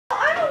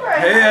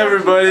Hey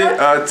everybody,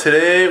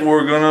 today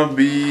we're gonna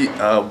be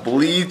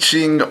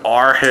bleaching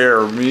our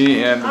hair,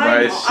 me and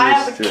my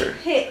sister.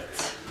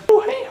 Oh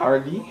hey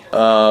Hardy.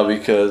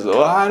 Because,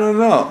 well, I don't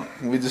know,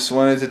 we just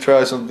wanted to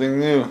try something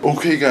new.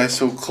 Okay guys,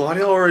 so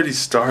Claudia already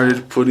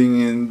started putting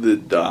in the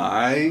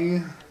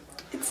dye.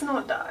 It's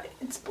not dye,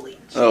 it's bleach.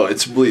 Oh,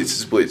 it's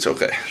bleach,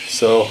 okay.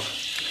 So,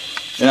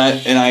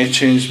 and I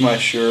changed my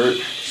shirt,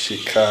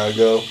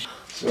 Chicago.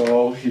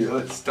 So here,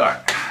 let's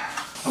start.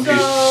 Okay,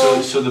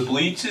 so the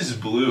bleach is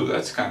blue.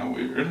 That's kind of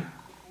weird.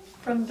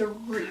 From the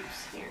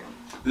roots here.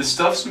 This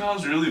stuff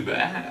smells really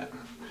bad.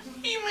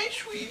 Hey, my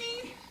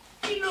sweetie.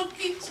 Hey, look,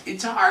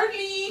 it's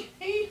Harley.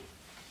 Hey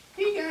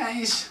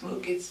guys,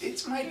 look,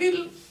 it's my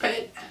little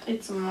pet.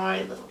 It's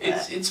my little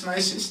pet. It's my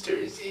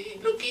sister's. Hey,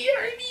 looky,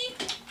 Harley.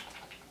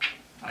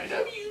 I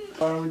love you.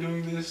 Why are we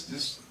doing this?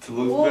 Just to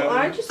look better? Well,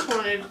 I just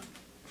wanted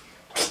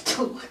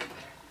to look better.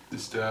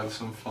 Just to have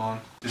some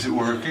fun. Is it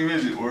working?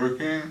 Is it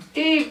working?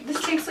 Gabe,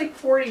 this takes like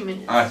 40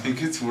 minutes. I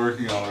think it's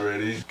working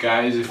already.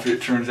 Guys, if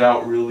it turns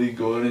out really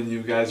good and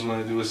you guys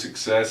want to do a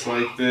success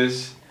like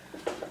this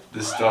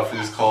stuff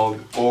is called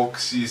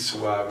Oxy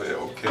Suave,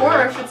 okay?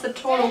 Or if it's a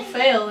total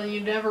fail and you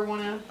never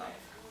want to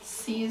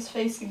see his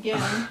face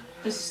again,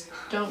 just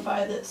don't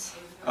buy this.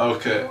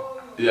 Okay.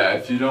 Yeah,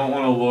 if you don't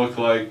want to look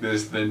like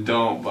this, then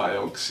don't buy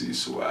Oxy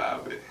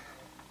Suave.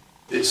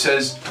 It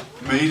says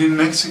made in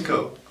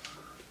Mexico.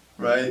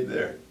 Right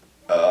there.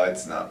 Oh,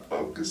 it's not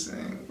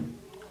focusing.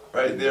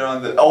 Right there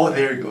on the. Oh,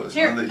 there it goes.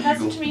 Here, on the pass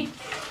eagle. it to me.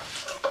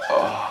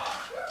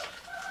 Oh,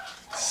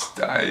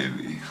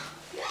 Stevie.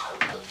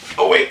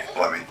 Oh wait,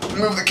 let me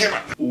move the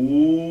camera.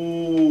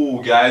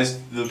 Ooh, guys,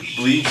 the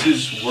bleach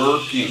is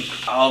working.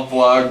 I'll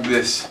vlog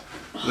this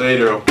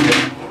later.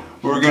 Okay.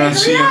 We're gonna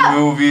see a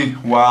movie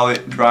while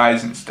it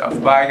dries and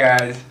stuff. Bye,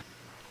 guys.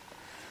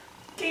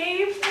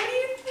 Gabe, what do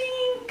you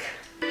think?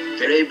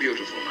 Very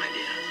beautiful, my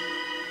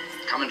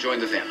dear. Come and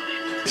join the family.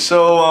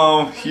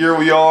 So here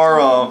we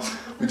are,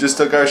 we just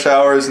took our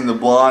showers and the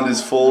blonde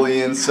is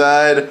fully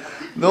inside.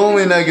 The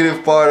only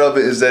negative part of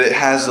it is that it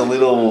has a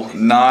little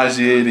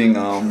nauseating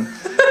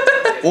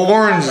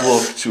orange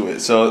look to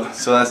it. So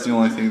that's the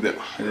only thing that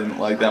I didn't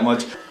like that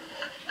much.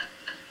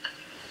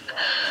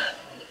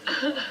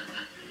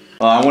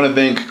 I want to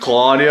thank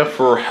Claudia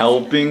for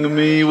helping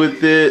me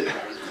with it.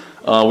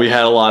 We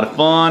had a lot of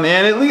fun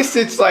and at least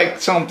it's like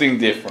something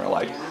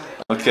different.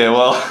 Okay,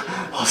 well,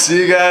 I'll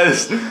see you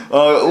guys.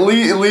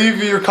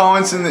 Leave your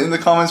comments in the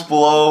comments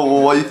below.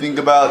 What do you think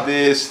about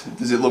this?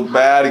 Does it look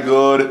bad,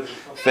 good,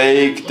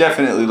 fake?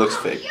 Definitely looks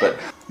fake. But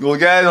well,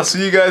 guys, I'll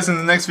see you guys in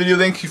the next video.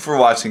 Thank you for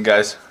watching,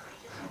 guys.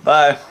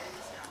 Bye.